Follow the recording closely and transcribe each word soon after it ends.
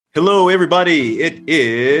Hello, everybody. It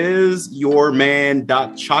is your man,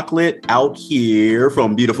 Doc Chocolate, out here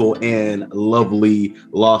from beautiful and lovely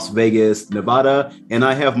Las Vegas, Nevada. And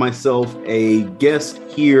I have myself a guest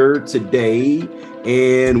here today.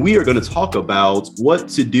 And we are going to talk about what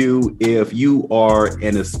to do if you are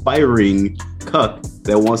an aspiring cuck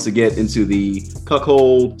that wants to get into the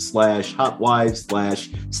cuckold / hot wife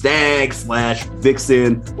 / stag /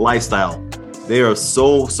 vixen lifestyle. There are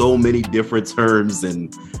so many different terms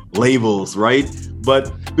and labels, right?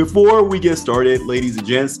 But before we get started, ladies and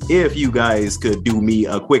gents, if you guys could do me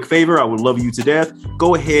a quick favor, I would love you to death.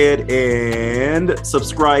 Go ahead and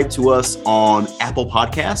subscribe to us on Apple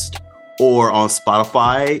Podcast or on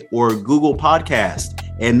Spotify or Google Podcast.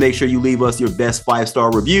 And make sure you leave us your best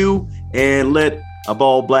 5-star review and let a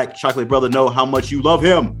bald black chocolate brother know how much you love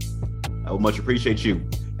him. I would much appreciate you.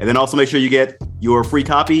 And then also make sure you get your free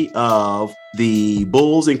copy of the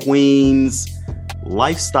Bulls and Queens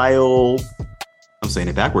Lifestyle. I'm saying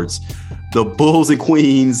it backwards. The Bulls and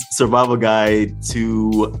Queens Survival Guide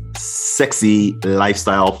to Sexy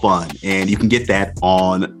Lifestyle Fun. And you can get that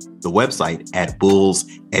on the website at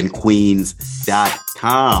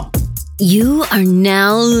bullsandqueens.com. You are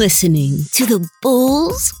now listening to the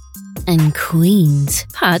Bulls and Queens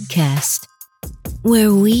podcast,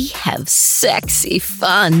 where we have sexy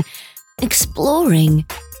fun exploring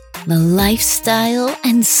the lifestyle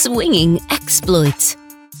and swinging exploits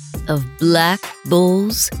of black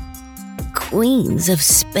bulls, queens of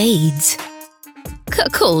spades,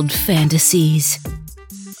 cuckold fantasies,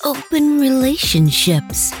 open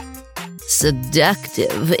relationships,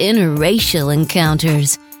 seductive interracial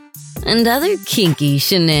encounters, and other kinky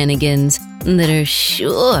shenanigans that are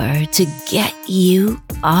sure to get you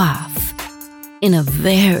off in a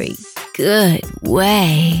very good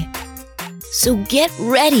way. So get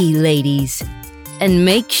ready, ladies, and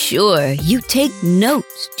make sure you take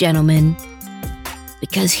notes, gentlemen,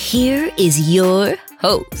 because here is your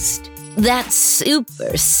host, that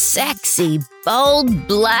super sexy, bald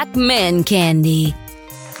black man candy,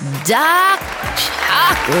 Doc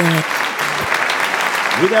Chocolate.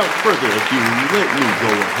 Without further ado, let me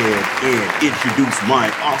go ahead and introduce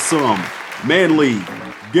my awesome, manly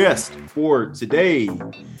guest for today.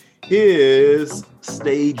 His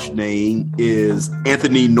stage name is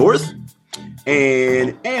Anthony North,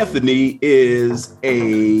 and Anthony is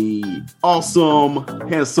a awesome,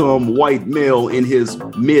 handsome white male in his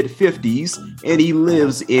mid-50s, and he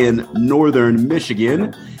lives in northern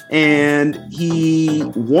Michigan, and he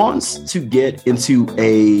wants to get into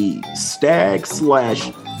a stag /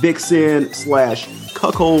 vixen /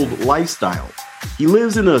 cuckold lifestyle. He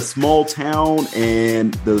lives in a small town,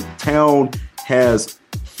 and the town has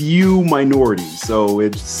few minorities, so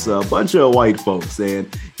it's a bunch of white folks, and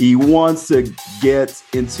he wants to get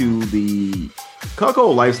into the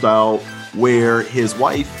cuckold lifestyle where his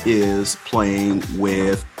wife is playing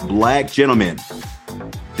with black gentlemen.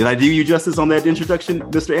 Did I do you justice on that introduction,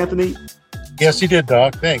 Mr. Anthony? Yes, you did,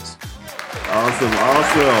 Doc. Thanks. Awesome.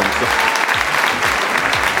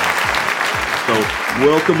 So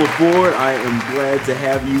welcome aboard. I am glad to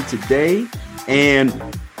have you today. And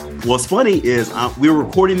what's funny is we're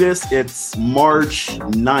recording this. It's March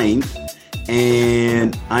 9th,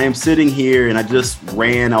 and I am sitting here, and I just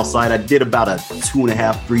ran outside. I did about a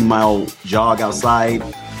 2.5-3 mile jog outside,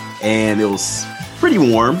 and it was pretty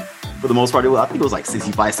warm for the most part. I think it was like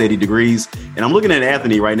 65, 70 degrees. And I'm looking at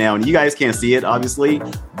Anthony right now, and you guys can't see it, obviously,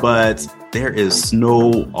 but there is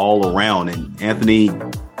snow all around. And Anthony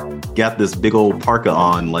got this big old parka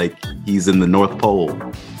on like he's in the North Pole.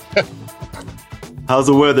 How's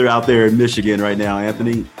the weather out there in Michigan right now,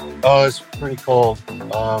 Anthony? Oh, it's pretty cold.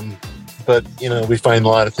 But, we find a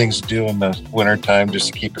lot of things to do in the wintertime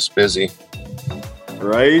just to keep us busy.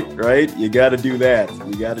 Right. You got to do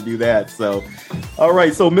that. So, all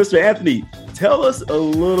right. So, Mr. Anthony, tell us a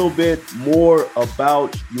little bit more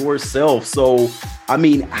about yourself. So,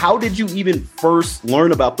 how did you even first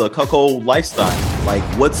learn about the cuckold lifestyle? Like,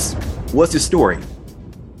 what's your story?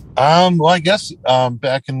 Well, I guess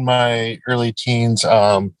back in my early teens,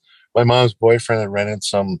 my mom's boyfriend had rented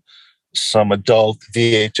some adult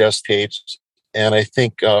VHS tapes, and I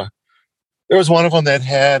think there was one of them that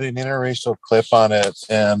had an interracial clip on it,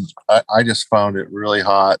 and I just found it really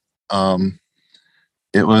hot.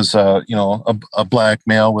 It was a black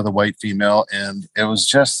male with a white female, and it was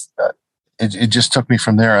just it just took me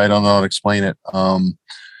from there. I don't know how to explain it. It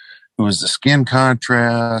was the skin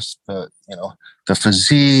contrast, the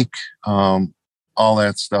physique, all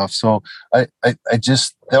that stuff. So I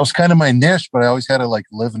just, that was kind of my niche, but I always had to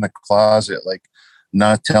live in the closet,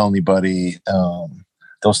 not tell anybody,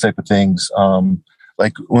 those type of things.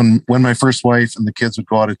 like when my first wife and the kids would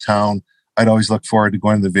go out of town, I'd always look forward to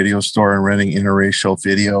going to the video store and renting interracial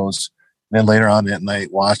videos. And then later on at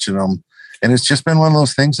night, watching them. And it's just been one of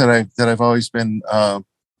those things that I've always been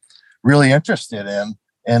really interested in.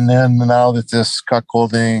 And then now that this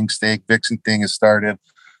cuckolding, steak vixen thing has started,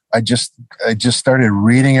 I just started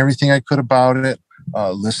reading everything I could about it,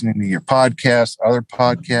 listening to your podcast, other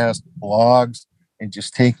podcasts, blogs, and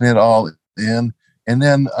just taking it all in. And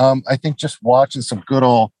then I think just watching some good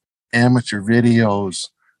old amateur videos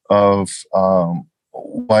of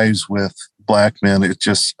wives with black men, it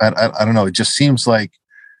just, I don't know, it just seems like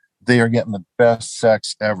they are getting the best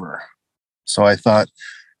sex ever. So I thought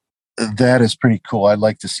that is pretty cool. I'd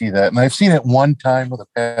like to see that. And I've seen it one time with a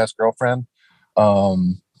past girlfriend. I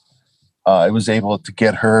was able to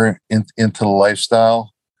get her into the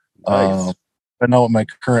lifestyle. Nice. But now with my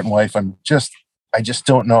current wife, I just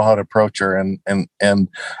don't know how to approach her, and I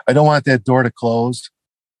don't want that door to close.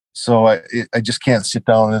 So I just can't sit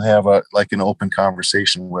down and have an open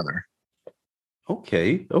conversation with her.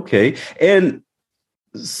 Okay. And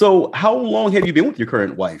so how long have you been with your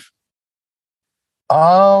current wife?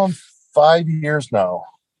 5 years now.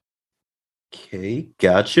 Okay,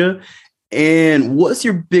 gotcha. And what's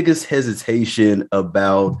your biggest hesitation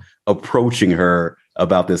about approaching her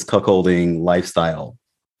about this cuckolding lifestyle?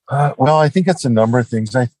 Well, I think it's a number of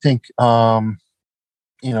things. I think,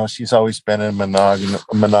 she's always been in a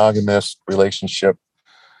monogamous relationship.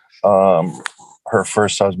 Her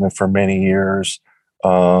first husband for many years.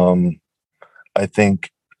 I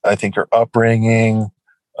think her upbringing,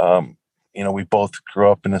 we both grew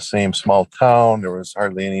up in the same small town. There was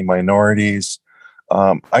hardly any minorities.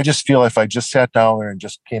 I just feel if I just sat down there and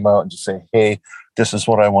just came out and just say, hey, this is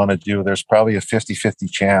what I want to do, there's probably a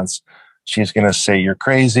 50-50 chance she's going to say you're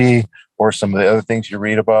crazy, or some of the other things you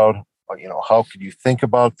read about. How could you think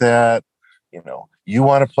about that? You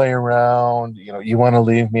want to play around, you want to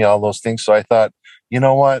leave me, all those things. So I thought, you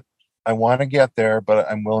know what? I want to get there, but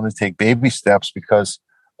I'm willing to take baby steps because,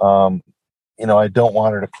 I don't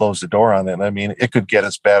want her to close the door on it. I mean, it could get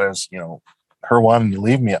as bad as, her wanting to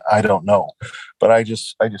leave me. I don't know. But I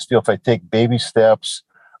just feel if I take baby steps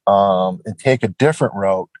and take a different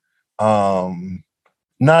route,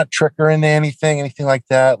 not trick her into anything like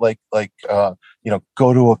that.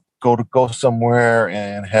 Go somewhere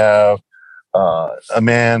and have a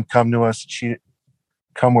man come to us,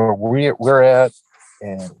 come where we're at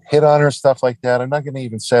and hit on her, stuff like that. I'm not going to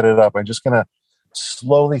even set it up. I'm just going to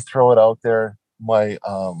slowly throw it out there. My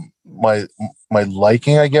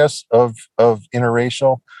liking, I guess, of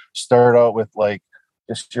interracial. Start out with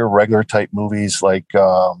just your regular type movies,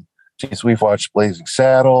 we've watched Blazing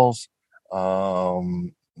Saddles.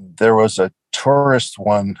 There was a tourist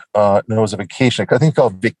one. It was a vacation, I think,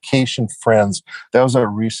 called Vacation Friends. That was a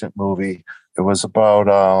recent movie. It was about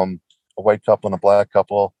a white couple and a black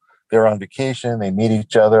couple. They're on vacation. They meet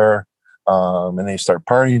each other, and they start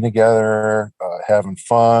partying together, having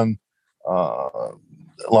fun.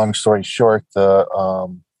 Long story short, the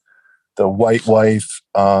white wife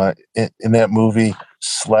in that movie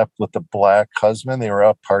slept with the black husband. They were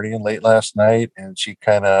out partying late last night, and she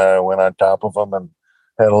kind of went on top of him and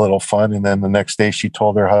had a little fun. And then the next day, she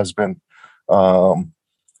told her husband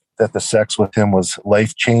that the sex with him was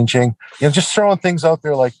life-changing. Just throwing things out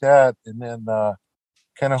there like that, and then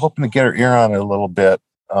kind of hoping to get her ear on it a little bit.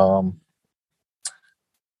 I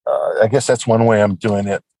guess that's one way I'm doing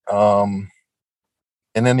it.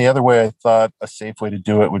 And then the other way, I thought a safe way to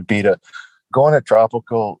do it would be to go on a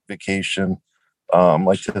tropical vacation,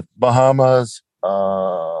 like to the Bahamas,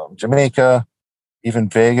 Jamaica, even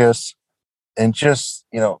Vegas, and just,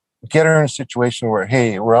 get her in a situation where,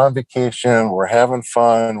 hey, we're on vacation, we're having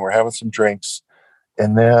fun, we're having some drinks.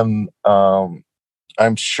 And then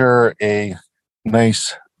I'm sure a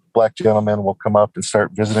nice black gentleman will come up and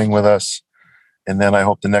start visiting with us. And then I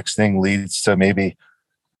hope the next thing leads to maybe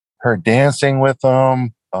her dancing with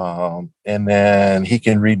him. And then he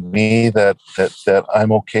can read me that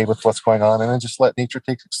I'm okay with what's going on, and then just let nature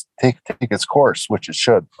take its course, which it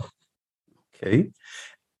should. Okay.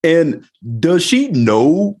 And does she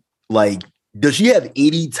know, does she have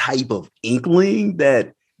any type of inkling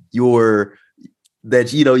that you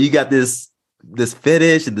got this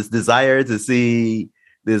fetish and this desire to see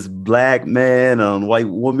this black man on white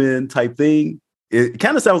woman type thing? It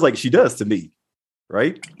kind of sounds like she does to me,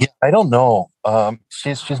 right? Yeah, I don't know.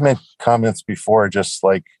 She's made comments before, just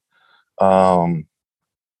just out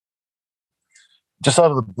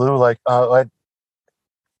of the blue,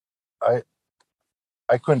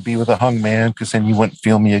 I couldn't be with a hung man because then you wouldn't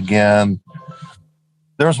feel me again.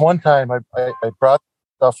 There was one time I brought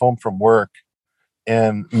stuff home from work,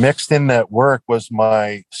 and mixed in that work was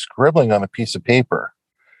my scribbling on a piece of paper.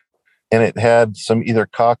 And it had some either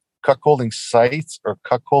cuckolding sites or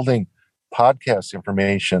cuckolding podcast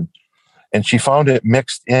information. And she found it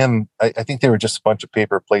mixed in. I think they were just a bunch of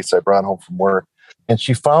paper plates I brought home from work. And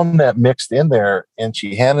she found that mixed in there, and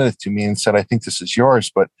she handed it to me and said, "I think this is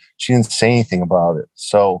yours," but she didn't say anything about it.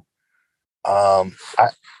 So I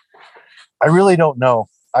really don't know.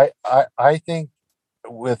 I think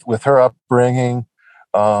with her upbringing,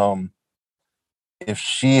 if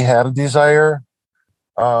she had a desire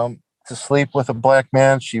to sleep with a black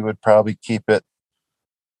man, she would probably keep it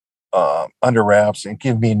under wraps and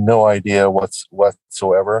give me no idea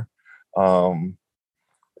whatsoever.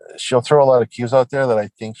 She'll throw a lot of cues out there that I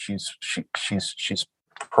think she's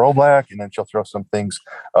pro-black, and then she'll throw some things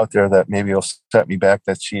out there that maybe will set me back,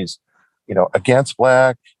 that she's, against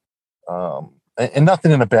black, and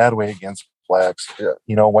nothing in a bad way against blacks.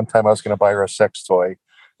 One time I was going to buy her a sex toy,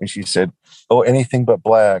 and she said, "Oh, anything but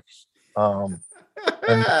black." And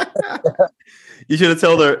you should have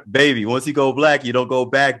told her, "Baby, once you go black, you don't go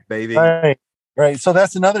back, baby." Right. So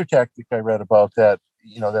that's another tactic I read about, that.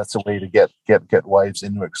 That's a way to get wives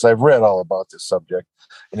into it, because I've read all about this subject.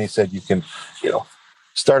 And he said you can,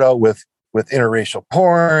 start out with interracial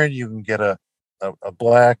porn. You can get a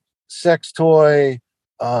black sex toy.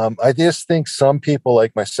 I just think some people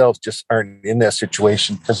like myself just aren't in that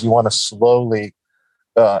situation, because you want to slowly,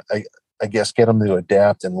 I guess, get them to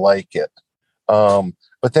adapt and like it.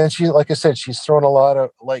 But then she, like I said, she's thrown a lot of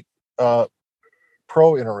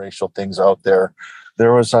pro interracial things out there.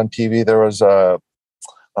 There was on TV, there was a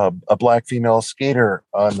black female skater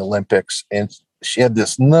on the Olympics, and she had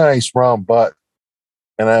this nice round butt.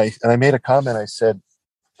 And I made a comment. I said,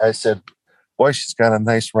 "Boy, she's got a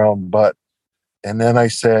nice round butt." And then I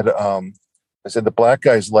said, "The black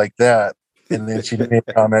guys like that." And then she made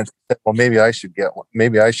a comment. Said, "Well, maybe I should get one.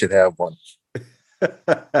 Maybe I should have one."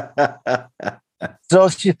 So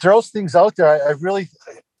she throws things out there. I really,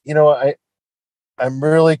 I'm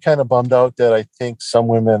really kind of bummed out that I think some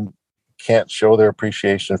women can't show their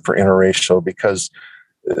appreciation for interracial, because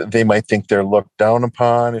they might think they're looked down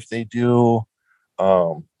upon if they do.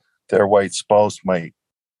 Their white spouse might,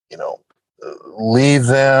 leave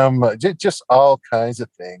them. Just all kinds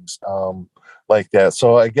of things like that.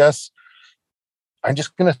 So I guess I'm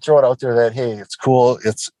just going to throw it out there that, hey, it's cool.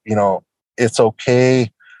 It's, it's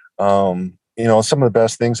okay. Some of the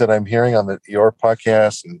best things that I'm hearing on your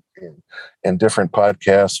podcast and different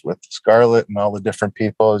podcasts with Scarlett and all the different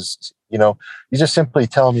people is, you just simply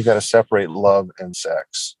tell them you got to separate love and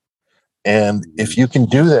sex. And if you can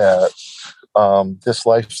do that, this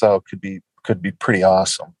lifestyle could be pretty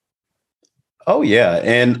awesome. Oh, yeah.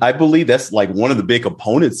 And I believe that's like one of the big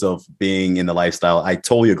components of being in the lifestyle. I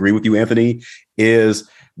totally agree with you, Anthony, is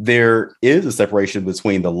there is a separation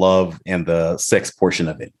between the love and the sex portion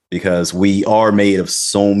of it, because we are made of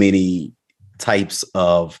so many types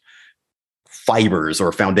of fibers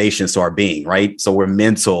or foundations to our being, right? So we're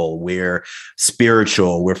mental, we're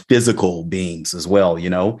spiritual, we're physical beings as well,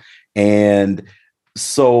 And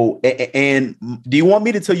so, and do you want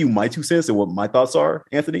me to tell you my 2 cents and what my thoughts are,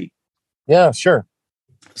 Anthony? Yeah, sure.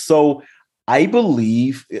 So I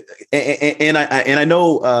believe, and I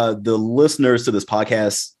know the listeners to this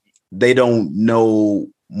podcast, they don't know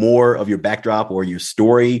more of your backdrop or your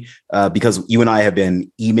story because you and I have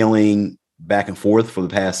been emailing back and forth for the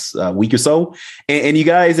past week or so. And you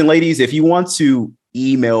guys and ladies, if you want to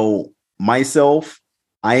email myself,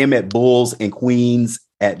 I am at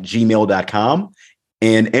bullsandqueens@gmail.com.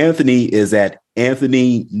 And Anthony is at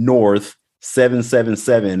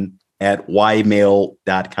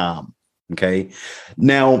anthonynorth777@ymail.com. Okay.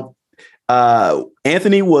 Now,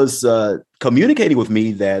 Anthony was communicating with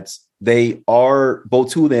me that they are both,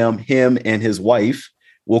 two of them, him and his wife,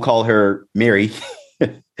 we'll call her Mary,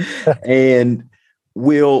 and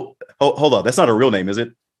hold on. That's not a real name, is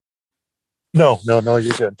it? No,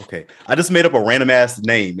 you're good. Okay. I just made up a random ass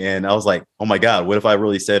name, and I was like, oh my God, what if I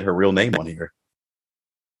really said her real name on here?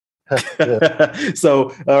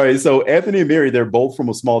 So, all right. So Anthony and Mary, they're both from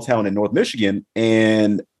a small town in North Michigan,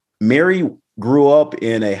 and Mary grew up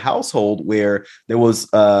in a household where there was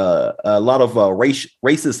a lot of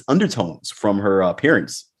racist undertones from her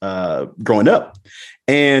parents growing up.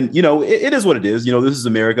 And, it is what it is. This is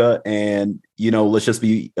America. And, let's just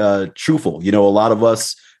be truthful. A lot of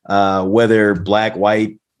us, whether black,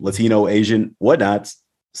 white, Latino, Asian, whatnot,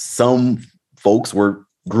 some folks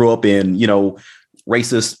grew up in,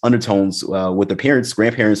 racist undertones with the parents,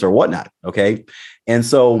 grandparents, or whatnot. Okay. And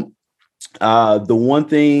so the one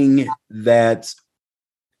thing that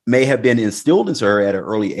may have been instilled into her at an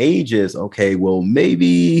early age is, okay, well,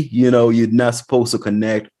 maybe, you're not supposed to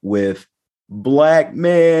connect with Black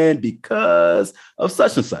men because of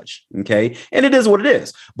such and such. Okay. And it is what it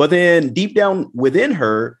is. But then deep down within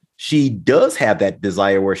her, she does have that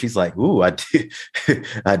desire where she's like, ooh, I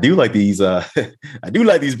do like these, I do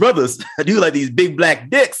like these brothers. I do like these big black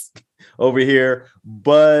dicks over here,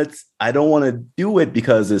 but I don't want to do it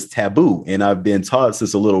because it's taboo. And I've been taught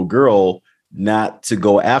since a little girl not to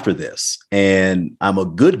go after this. And I'm a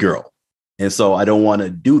good girl. And so I don't want to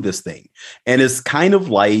do this thing. And it's kind of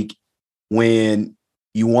like when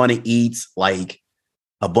you want to eat like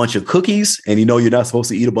a bunch of cookies and you're not supposed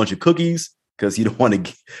to eat a bunch of cookies because you don't want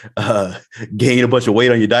to gain a bunch of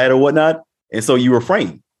weight on your diet or whatnot. And so you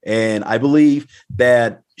refrain. And I believe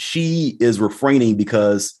that she is refraining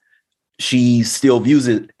because she still views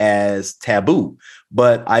it as taboo.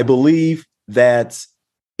 But I believe that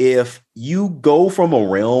if you go from a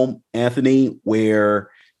realm, Anthony,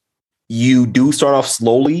 where you do start off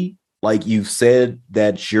slowly, like you've said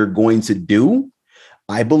that you're going to do,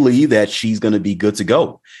 I believe that she's going to be good to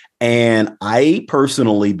go. And I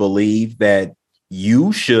personally believe that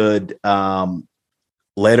you should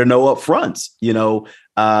let her know up front,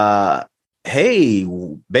 hey,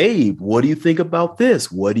 babe, what do you think about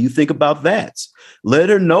this? What do you think about that? Let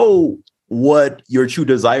her know what your true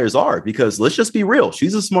desires are, because let's just be real.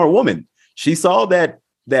 She's a smart woman. She saw that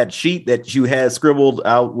sheet that you had scribbled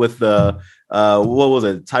out with what was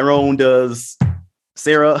it? Tyrone does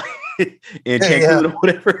Sarah in Cancun or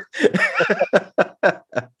whatever.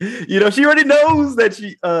 She already knows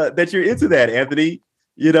that that you're into that, Anthony.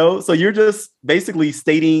 So you're just basically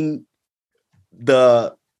stating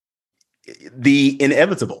the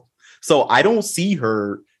inevitable. So I don't see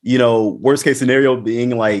her, worst case scenario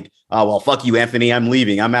being like, oh, well, fuck you, Anthony, I'm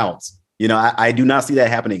leaving, I'm out. I do not see that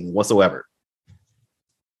happening whatsoever.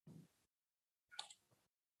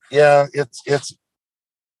 Yeah, it's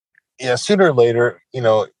sooner or later,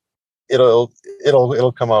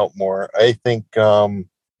 it'll come out more. I think,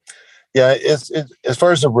 it's as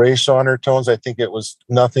far as the racial undertones, I think it was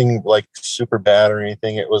nothing like super bad or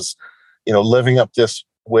anything. It was, living up this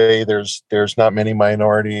way. There's not many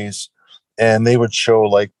minorities, and they would show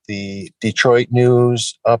like the Detroit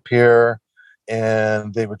news up here,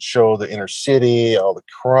 and they would show the inner city, all the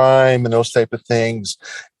crime and those type of things.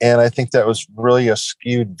 And I think that was really a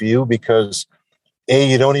skewed view because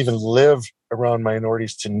you don't even live around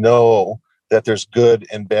minorities to know that there's good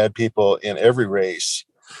and bad people in every race.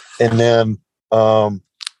 And then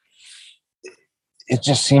it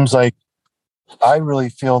just seems like I really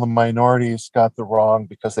feel the minorities got the wrong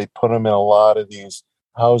because they put them in a lot of these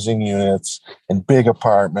housing units and big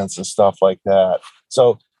apartments and stuff like that.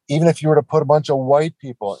 So even if you were to put a bunch of white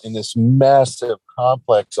people in this massive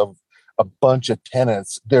complex of a bunch of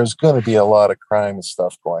tenants, there's going to be a lot of crime and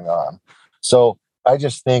stuff going on. So I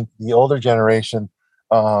just think the older generation,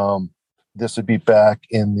 this would be back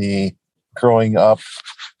in the growing up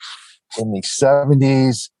in the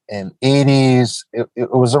 70s and 80s.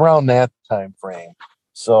 It was around that time frame.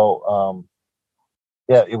 So,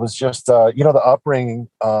 it was just, the upbringing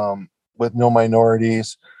with no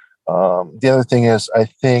minorities. The other thing is, I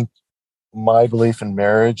think my belief in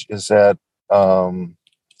marriage is that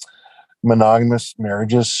monogamous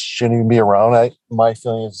marriages shouldn't even be around. My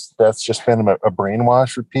feeling is that's just been a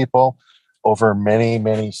brainwash for people over many,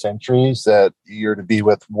 many centuries, that you're to be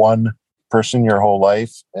with one person your whole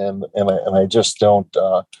life. And I just don't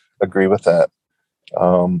agree with that.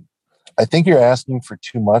 I think you're asking for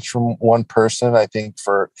too much from one person. I think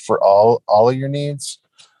for all of your needs.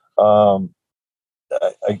 I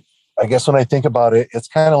guess when I think about it, it's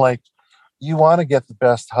kind of like you want to get the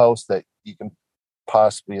best house that you can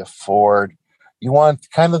possibly afford. You want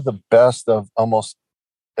kind of the best of almost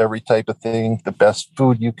every type of thing, the best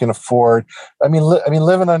food you can afford. I mean,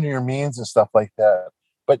 living under your means and stuff like that.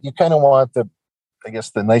 But you kind of want the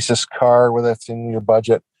nicest car, whether it's in your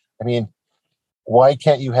budget. I mean, why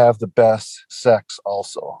can't you have the best sex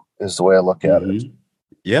also, is the way I look at it.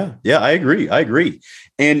 Yeah, I agree.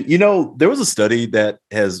 And, there was a study that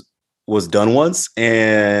was done once,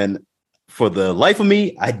 and for the life of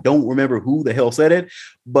me, I don't remember who the hell said it,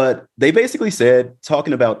 but they basically said,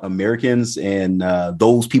 talking about Americans and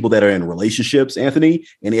those people that are in relationships, Anthony,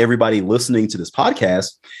 and everybody listening to this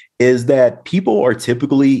podcast, is that people are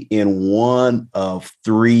typically in one of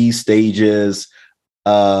three stages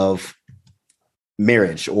of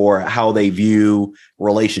marriage or how they view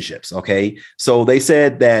relationships. Okay. So they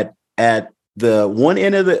said that at the one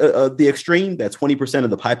end of the extreme, that 20%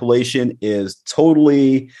 of the population is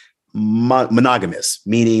totally monogamous,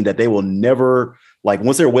 meaning that they will never Like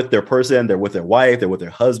once they're with their person, they're with their wife, they're with their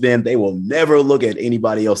husband, they will never look at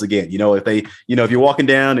anybody else again. If you're walking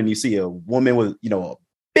down and you see a woman with, a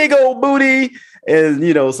big old booty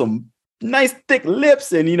and, some nice thick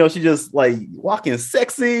lips and, she just like walking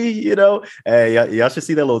sexy, hey, y'all should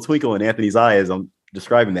see that little twinkle in Anthony's eye as I'm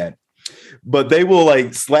describing that. But they will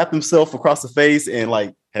like slap themselves across the face and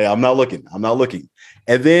like, hey, I'm not looking.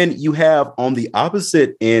 And then you have on the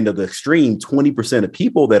opposite end of the extreme, 20% of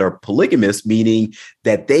people that are polygamous, meaning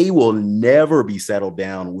that they will never be settled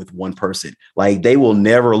down with one person. Like they will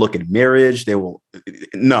never look at marriage. They will,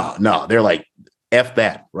 no, they're like, F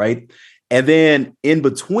that, right? And then in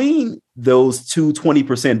between those two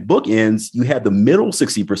 20% bookends, you have the middle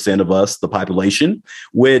 60% of us, the population,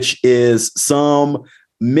 which is some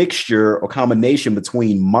mixture or combination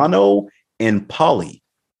between mono and poly,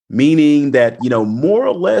 meaning that, more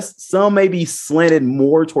or less, some may be slanted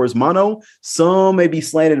more towards mono, some may be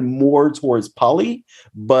slanted more towards poly,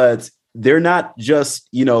 but they're not just,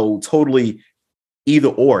 totally either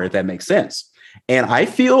or, if that makes sense. And I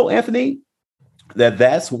feel, Anthony,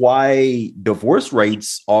 that's why divorce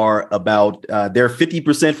rates are about, they're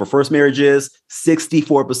 50% for first marriages,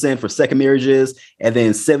 64% for second marriages, and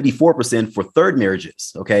then 74% for third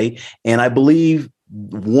marriages. Okay. And I believe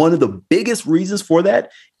one of the biggest reasons for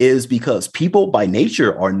that is because people by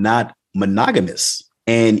nature are not monogamous.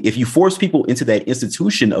 And if you force people into that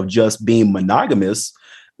institution of just being monogamous,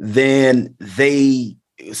 then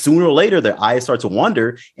sooner or later, their eyes start to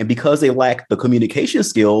wander. And because they lack the communication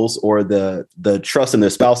skills or the trust in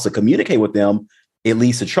their spouse to communicate with them, it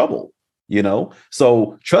leads to trouble,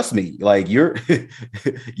 So trust me, like you're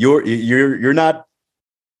not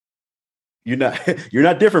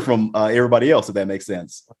different from everybody else, if that makes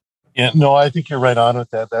sense. Yeah, no, I think you're right on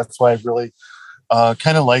with that. That's why I really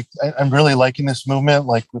I'm really liking this movement,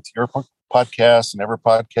 like with your podcast and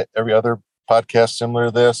every other podcast similar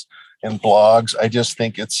to this, and blogs. I just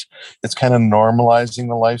think it's kind of normalizing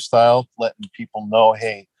the lifestyle, letting people know,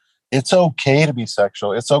 hey, it's okay to be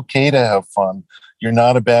sexual. It's okay to have fun. You're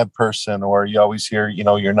not a bad person, or you always hear,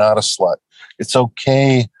 you're not a slut. It's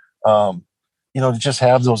okay, to just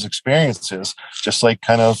have those experiences, just like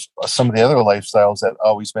kind of some of the other lifestyles that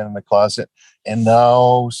always been in the closet. And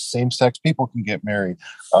now same-sex people can get married.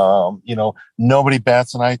 Nobody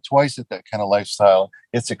bats an eye twice at that kind of lifestyle.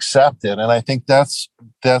 It's accepted. And I think that's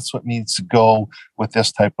what needs to go with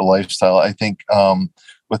this type of lifestyle. I think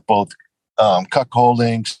with both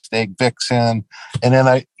cuckolding, stag vixen, and then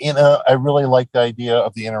I really like the idea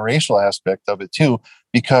of the interracial aspect of it too,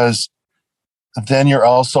 because then you're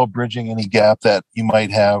also bridging any gap that you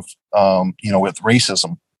might have, with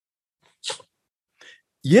racism.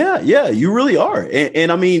 Yeah, you really are.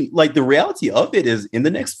 And I mean, like the reality of it is in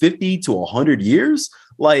the next 50 to 100 years,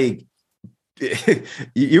 like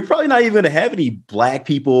you're probably not even going to have any black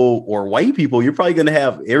people or white people. You're probably going to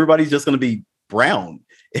have, everybody's just going to be brown.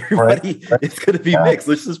 Everybody right. It's going to be mixed.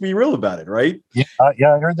 Let's just be real about it, right? Yeah, I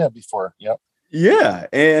heard that before. Yep. Yeah.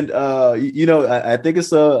 And, I think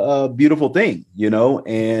it's a beautiful thing,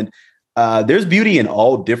 and there's beauty in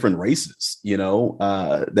all different races,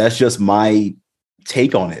 that's just my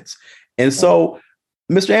take on it. And so,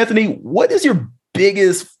 Mr. Anthony, what is your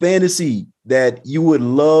biggest fantasy that you would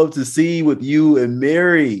love to see with you and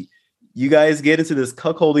Mary? You guys get into this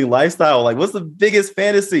cuckolding lifestyle. Like, what's the biggest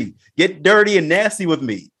fantasy? Get dirty and nasty with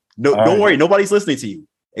me. No, don't worry. Nobody's listening to you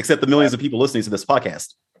except the millions of people listening to this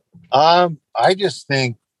podcast. I just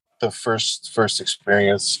think the first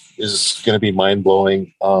experience is going to be mind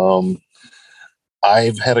blowing.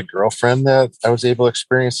 I've had a girlfriend that I was able to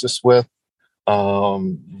experience this with.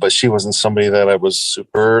 But she wasn't somebody that I was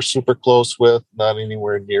super, super close with, not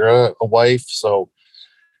anywhere near a wife. So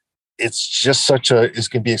it's going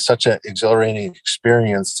to be such an exhilarating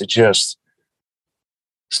experience to just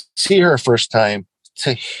see her first time,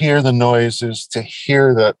 to hear the noises, to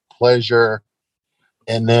hear the pleasure,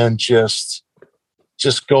 and then just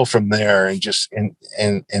go from there and just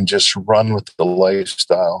run with the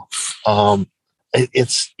lifestyle.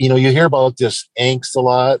 It's, you hear about this angst a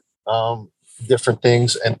lot, different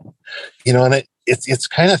things, and it's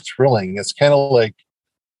kind of thrilling. It's kind of like,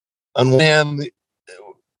 on one hand,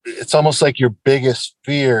 it's almost like your biggest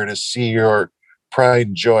fear to see your pride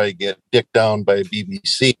and joy get dicked down by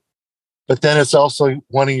BBC, but then it's also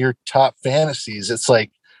one of your top fantasies. It's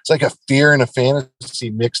like a fear and a fantasy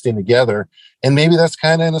mixed in together, and maybe that's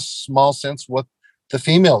kind of, in a small sense, what the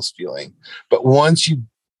female's feeling. But once you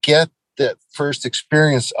get that first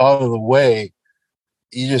experience out of the way,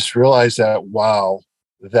 you just realize that, wow,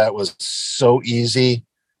 that was so easy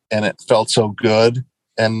and it felt so good,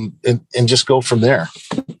 and just go from there.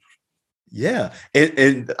 Yeah.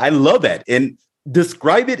 And I love that. And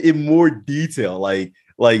describe it in more detail. Like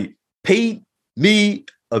paint me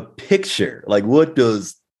a picture. Like, what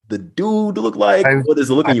does the dude look like? What does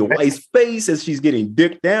it look in your wife's face as she's getting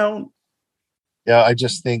dicked down? Yeah, I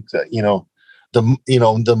just think that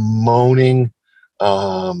the moaning,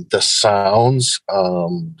 the sounds,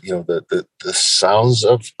 the sounds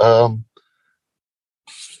of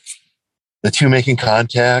the two making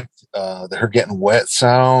contact, her getting wet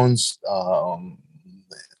sounds,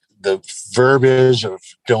 the verbiage of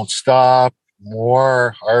 "don't stop,"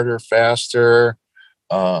 more, harder, faster.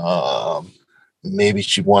 Maybe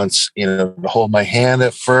she wants to hold my hand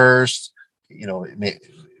at first.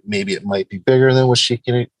 Maybe it might be bigger than what she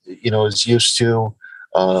can is used to,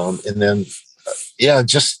 and then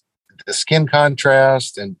just the skin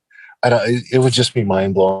contrast, and it would just be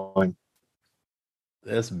mind blowing.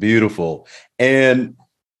 That's beautiful. And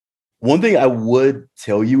one thing I would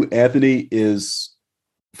tell you, Anthony, is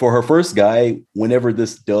for her first guy, whenever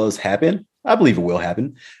this does happen, I believe it will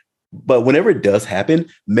happen, but whenever it does happen,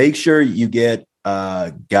 make sure you get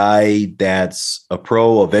a guy that's a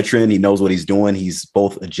pro, a veteran. He knows what he's doing. He's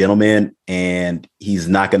both a gentleman and he's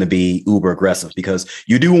not going to be uber aggressive, because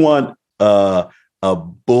you do want a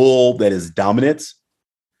bull that is dominant,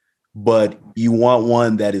 but you want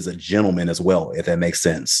one that is a gentleman as well, if that makes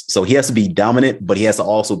sense. So he has to be dominant, but he has to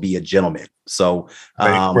also be a gentleman. So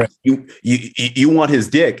right. You want his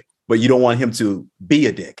dick, but you don't want him to be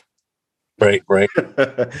a dick. Right.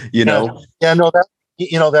 No,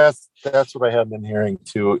 that's what I have been hearing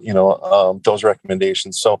too. Those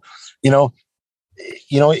recommendations. So,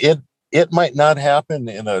 it might not happen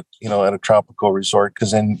in at a tropical resort,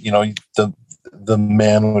 because then the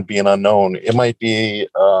man would be an unknown. It might be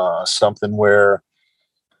something where,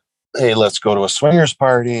 hey, let's go to a swingers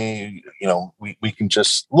party. We can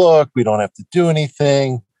just look. We don't have to do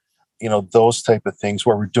anything. Those type of things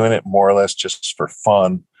where we're doing it more or less just for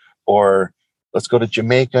fun. Or let's go to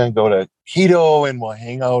Jamaica and go to Quito and we'll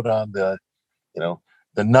hang out on the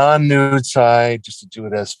non-nude side, just to do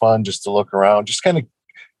it as fun, just to look around, just kind of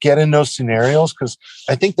get in those scenarios. Because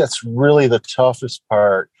I think that's really the toughest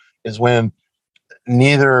part, is when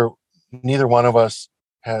neither one of us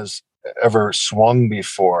has ever swung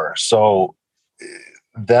before. So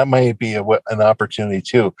that might be an opportunity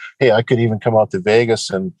too. Hey, I could even come out to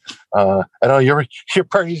Vegas, and I know your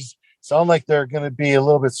parties sound like they're going to be a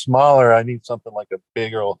little bit smaller. I need something like a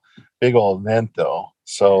big old event though.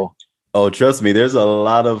 So, trust me, there's a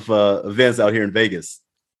lot of events out here in Vegas.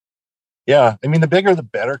 Yeah, I mean, the bigger the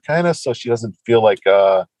better, kind of, so she doesn't feel like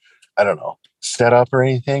I don't know, set up or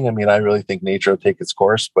anything. I mean, I really think nature will take its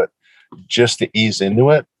course, but just to ease into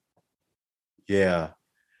it. Yeah,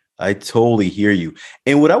 I totally hear you.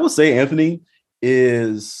 And what I would say, Anthony,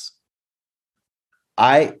 is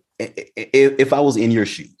if I was in your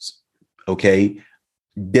shoes, okay,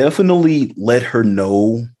 definitely let her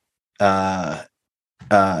know, have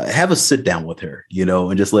a sit down with her,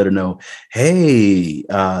 and just let her know, hey,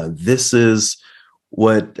 this is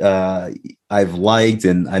what I've liked.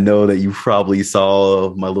 And I know that you probably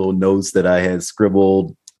saw my little notes that I had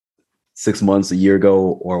scribbled 6 months, a year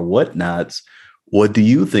ago or whatnot. What do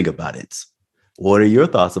you think about it? What are your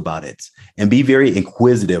thoughts about it? And be very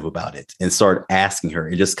inquisitive about it and start asking her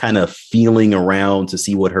and just kind of feeling around to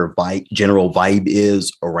see what her general vibe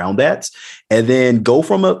is around that. And then go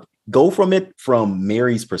from it from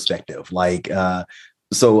Mary's perspective. Like,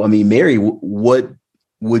 so, I mean, Mary, what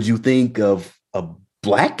would you think of a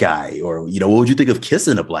black guy? Or, what would you think of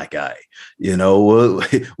kissing a black guy?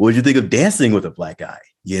 What would you think of dancing with a black guy?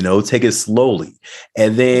 Take it slowly.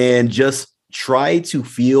 And then just try to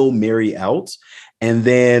feel Mary out. And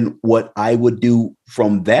then what I would do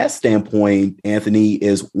from that standpoint, Anthony,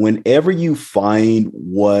 is whenever you find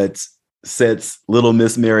what sets little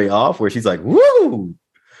Miss Mary off, where she's like, woo,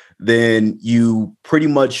 then you pretty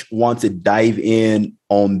much want to dive in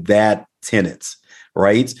on that tenet,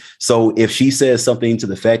 right? So if she says something to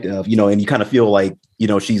the effect of, and you kind of feel like,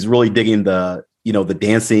 she's really digging the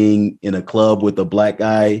dancing in a club with a black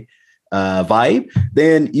guy vibe,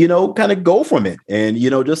 then, kind of go from it and,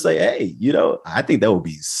 just say, hey, I think that would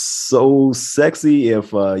be so sexy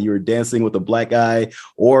if you were dancing with a black guy.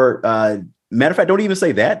 Or matter of fact, don't even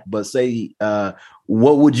say that, but say,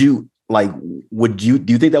 what would you like? Do you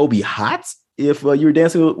think that would be hot if you were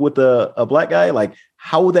dancing with a black guy? Like,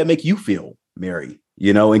 how would that make you feel, Mary?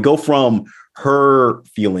 And go from her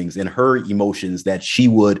feelings and her emotions that she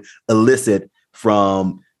would elicit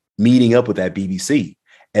from meeting up with that BBC.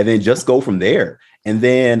 And then just go from there. And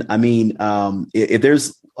then, I mean, if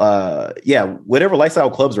there's, whatever lifestyle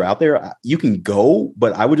clubs are out there, you can go,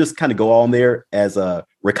 but I would just kind of go on there as a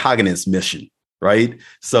recognizance mission, right?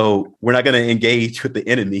 So we're not going to engage with the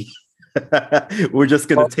enemy. We're just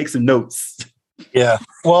going to take some notes. Yeah.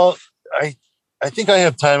 Well, I think I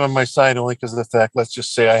have time on my side only because of the fact, let's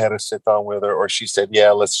just say I had to sit down with her, or she said,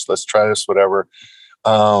 yeah, let's try this, whatever.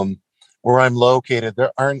 Where I'm located,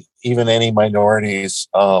 there aren't even any minorities.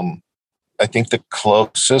 I think the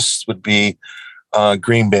closest would be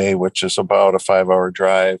Green Bay, which is about a 5-hour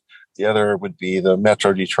drive. The other would be the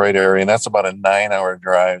Metro Detroit area, and that's about a 9-hour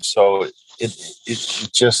drive. So it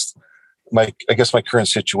just I guess my current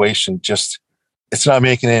situation it's not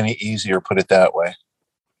making it any easier, put it that way.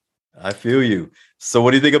 I feel you. So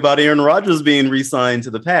what do you think about Aaron Rodgers being re-signed to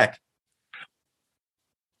the Pack?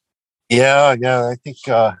 Yeah, I think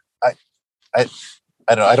I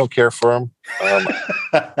don't care for him.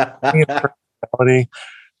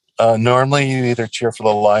 Normally, you either cheer for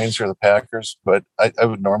the Lions or the Packers, but I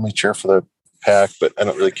would normally cheer for the Pack, but I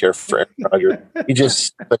don't really care for Aaron Rodgers. He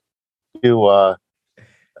just too I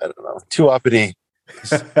don't know, too uppity.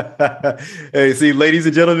 Hey, see, ladies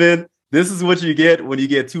and gentlemen, this is what you get when you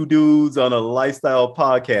get two dudes on a lifestyle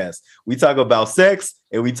podcast. We talk about sex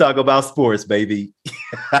and we talk about sports, baby.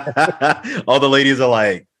 All the ladies are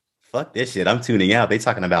like, fuck this shit. I'm tuning out. They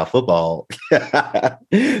talking about football.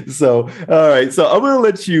 So, all right. So I'm going to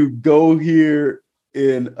let you go here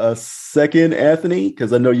in a second, Anthony,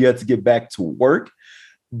 because I know you have to get back to work.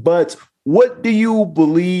 But what do you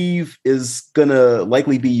believe is going to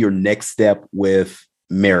likely be your next step with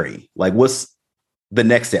Mary? Like, what's the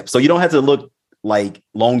next step? So you don't have to look like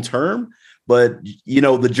long term, but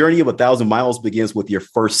the journey of 1,000 miles begins with your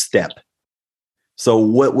first step. So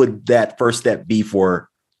what would that first step be for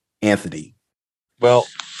Anthony? Well,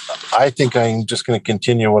 I think I'm just going to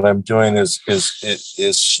continue what I'm doing is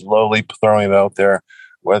slowly throwing it out there,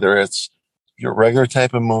 whether it's your regular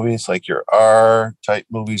type of movies, like your R type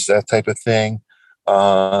movies, that type of thing.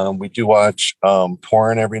 We do watch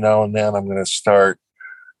porn every now and then. I'm going to start,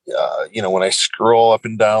 when I scroll up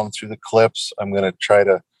and down through the clips, I'm going to try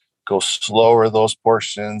to go slower those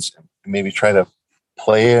portions, maybe try to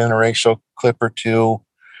play an interracial clip or two.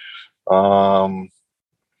 Other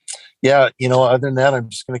than that, I'm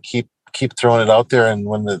just going to keep throwing it out there. And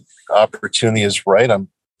when the opportunity is right, I'm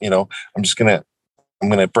going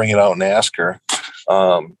to bring it out and ask her.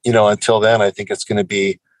 Until then, I think it's going to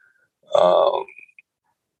be,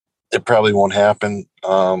 it probably won't happen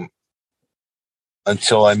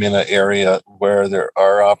until I'm in an area where there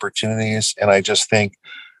are opportunities. And I just think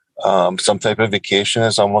some type of vacation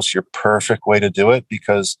is almost your perfect way to do it,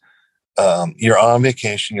 because you're on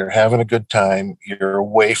vacation, you're having a good time, you're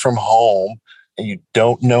away from home, and you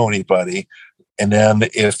don't know anybody. And then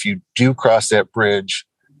if you do cross that bridge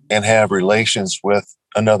and have relations with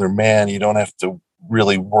another man, you don't have to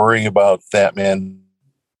really worry about that man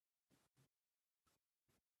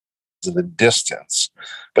in the distance.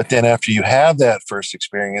 But then after you have that first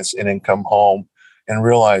experience and then come home and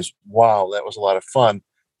realize, wow, that was a lot of fun,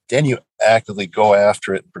 then you actively go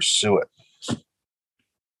after it and pursue it.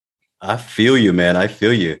 I feel you, man. I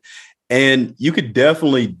feel you. And you could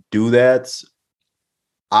definitely do that.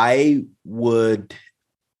 You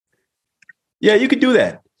could do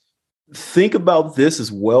that. Think about this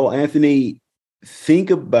as well, Anthony. Think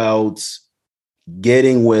about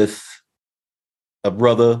getting with a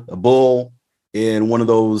brother, a bull, in one of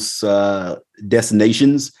those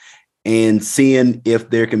destinations and seeing if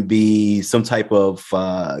there can be some type of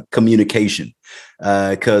communication.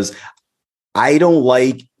 Because I don't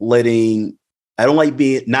like not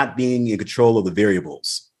being in control of the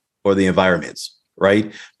variables or the environments,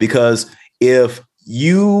 right? Because if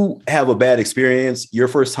you have a bad experience your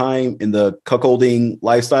first time in the cuckolding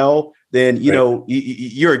lifestyle, then,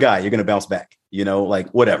 you're a guy, you're going to bounce back, like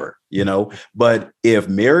whatever, But if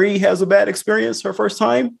Mary has a bad experience her first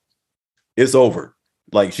time, it's over.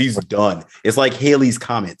 Like, she's done. It's like Haley's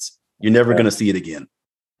Comets. You're never going to see it again.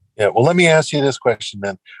 Yeah. Well, let me ask you this question,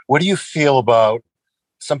 then. What do you feel about,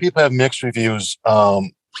 some people have mixed reviews.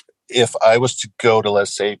 If I was to go to,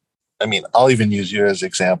 let's say, I'll even use you as an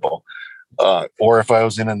example, or if I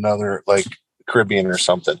was in another, like Caribbean or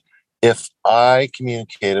something, if I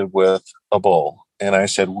communicated with a bull and I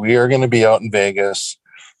said, we are going to be out in Vegas,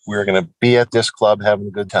 we're going to be at this club having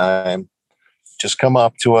a good time, just come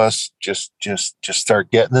up to us, just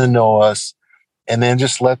start getting to know us, and then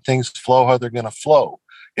just let things flow how they're going to flow.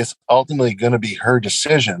 It's ultimately going to be her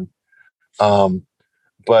decision.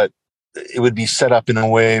 But it would be set up in a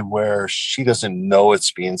way where she doesn't know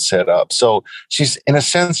it's being set up. So she's, in a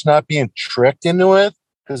sense, not being tricked into it,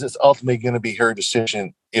 because it's ultimately going to be her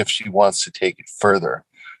decision if she wants to take it further.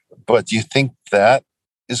 But do you think that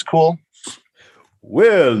is cool?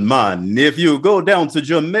 Well, man, if you go down to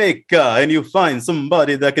Jamaica and you find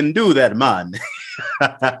somebody that can do that, man.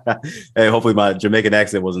 Hey, hopefully my Jamaican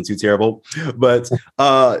accent wasn't too terrible. But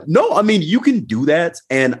no, I mean, you can do that.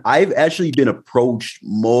 And I've actually been approached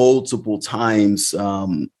multiple times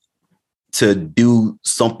to do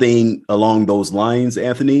something along those lines,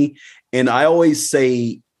 Anthony. And I always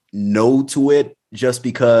say no to it just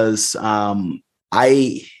because I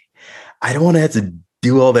don't want to have to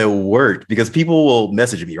do all that work, because people will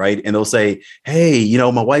message me, right? And they'll say, hey, you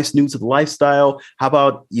know, my wife's new to the lifestyle. How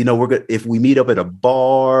about, you know, if we meet up at a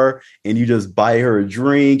bar and you just buy her a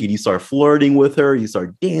drink and you start flirting with her, you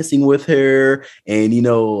start dancing with her. And, you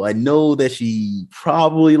know, I know that she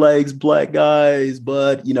probably likes black guys,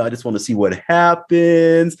 but, you know, I just want to see what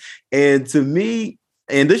happens. And to me,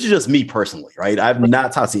 and this is just me personally, right? I've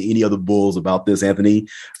not talked to any other bulls about this, Anthony.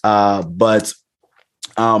 But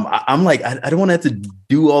I'm like, I don't want to have to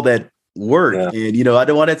do all that work. Yeah. And, you know, I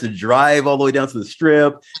don't want to have to drive all the way down to the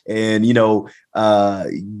strip and, you know,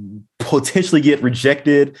 potentially get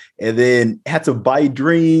rejected and then have to buy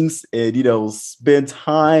drinks and, you know, spend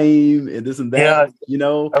time and this and that, yeah. You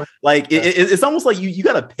know, like it's almost like you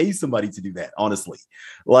got to pay somebody to do that, honestly.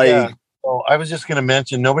 Like, yeah. Well, I was just going to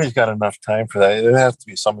mention, nobody's got enough time for that. It has to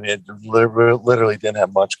be somebody that literally didn't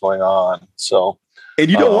have much going on. So, and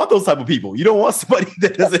you don't want those type of people. You don't want somebody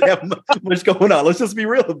that doesn't have much going on. Let's just be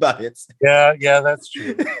real about it. Yeah, that's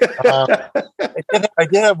true. I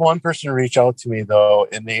did have one person reach out to me though,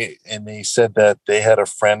 and they said that they had a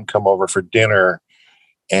friend come over for dinner,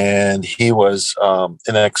 and he was an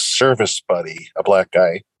ex-service buddy, a black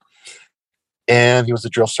guy, and he was a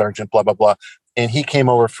drill sergeant. Blah blah blah, and he came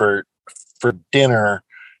over for dinner,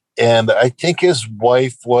 and I think his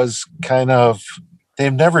wife was kind of.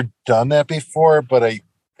 They've never done that before, but I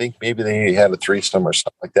think maybe they had a threesome or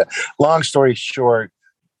something like that. Long story short,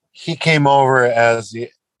 he came over as the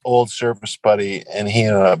old service buddy, and he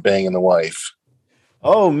ended up banging the wife.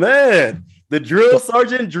 Oh man, the drill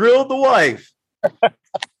sergeant drilled the wife.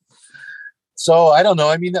 So I don't know.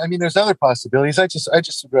 I mean, there's other possibilities. I just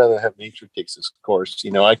would rather have nature takes its course. You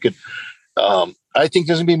know, I could. I think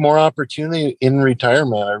there's gonna be more opportunity in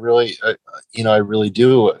retirement. I really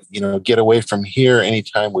do. You know, get away from here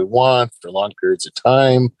anytime we want for long periods of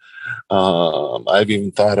time. I've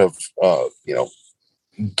even thought of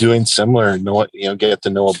doing similar. Get to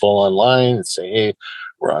know a bull online and say, hey,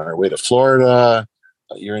 we're on our way to Florida.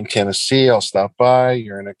 You're in Tennessee. I'll stop by.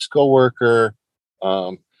 You're an ex-coworker.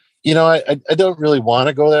 I don't really want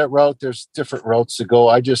to go that route. There's different routes to go.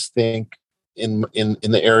 I just think. In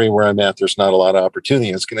the area where I'm at, there's not a lot of opportunity.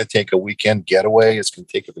 It's going to take a weekend getaway. It's going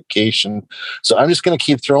to take a vacation. So I'm just going to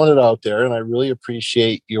keep throwing it out there. And I really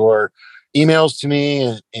appreciate your emails to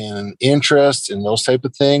me and interest in those type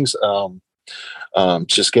of things.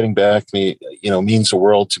 Just getting back to me, means the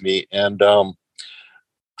world to me. And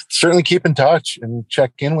certainly keep in touch and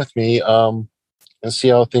check in with me and see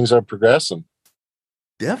how things are progressing.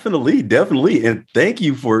 Definitely. And thank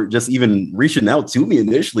you for just even reaching out to me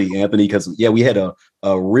initially, Anthony, because we had a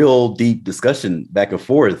real deep discussion back and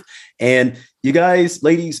forth. And you guys,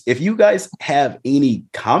 ladies, if you guys have any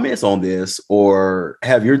comments on this or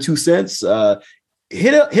have your 2 cents,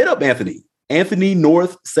 hit up Anthony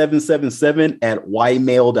North 777 at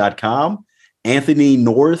ymail.com. Anthony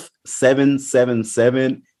North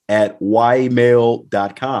 777 at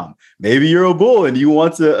ymail.com. Maybe you're a bull and you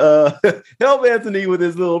want to help Anthony with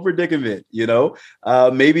his little predicament,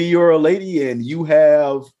 maybe you're a lady and you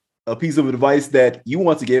have a piece of advice that you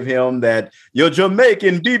want to give him that your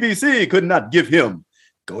Jamaican BBC could not give him.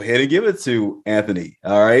 Go ahead and give it to Anthony.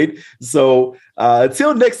 All right. So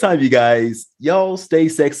until next time, you guys, y'all stay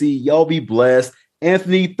sexy. Y'all be blessed.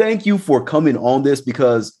 Anthony, thank you for coming on this,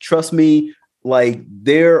 because trust me, like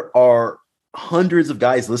there are hundreds of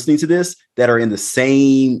guys listening to this that are in the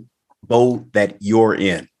same boat that you're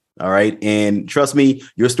in. All right. And trust me,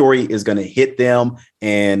 your story is going to hit them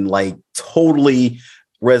and like totally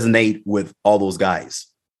resonate with all those guys.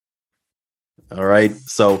 All right.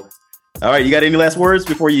 So, all right. You got any last words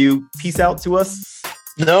before you peace out to us?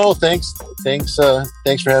 No, thanks. Thanks for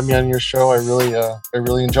having me on your show. I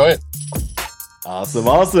really enjoy it. Awesome.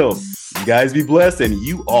 You guys be blessed and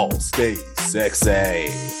you all stay sexy.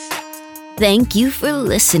 Thank you for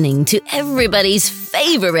listening to everybody's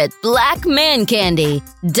favorite black man candy,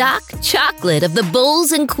 Doc Chocolate of the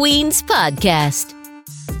Bulls and Queens podcast.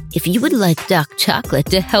 If you would like Doc Chocolate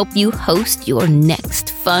to help you host your next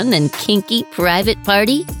fun and kinky private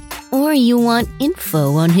party, or you want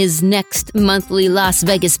info on his next monthly Las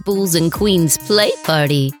Vegas Bulls and Queens play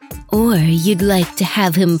party, Or you'd like to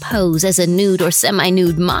have him pose as a nude or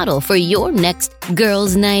semi-nude model for your next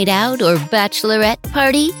girls' night out or bachelorette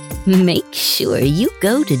party? Make sure you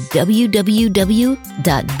go to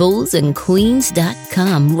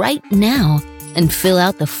www.bullsandqueens.com right now and fill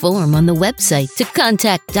out the form on the website to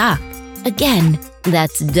contact Doc. Again,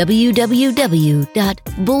 that's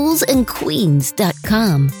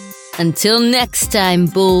www.bullsandqueens.com. Until next time,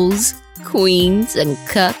 bulls, queens, and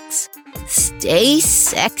cucks, stay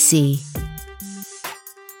sexy.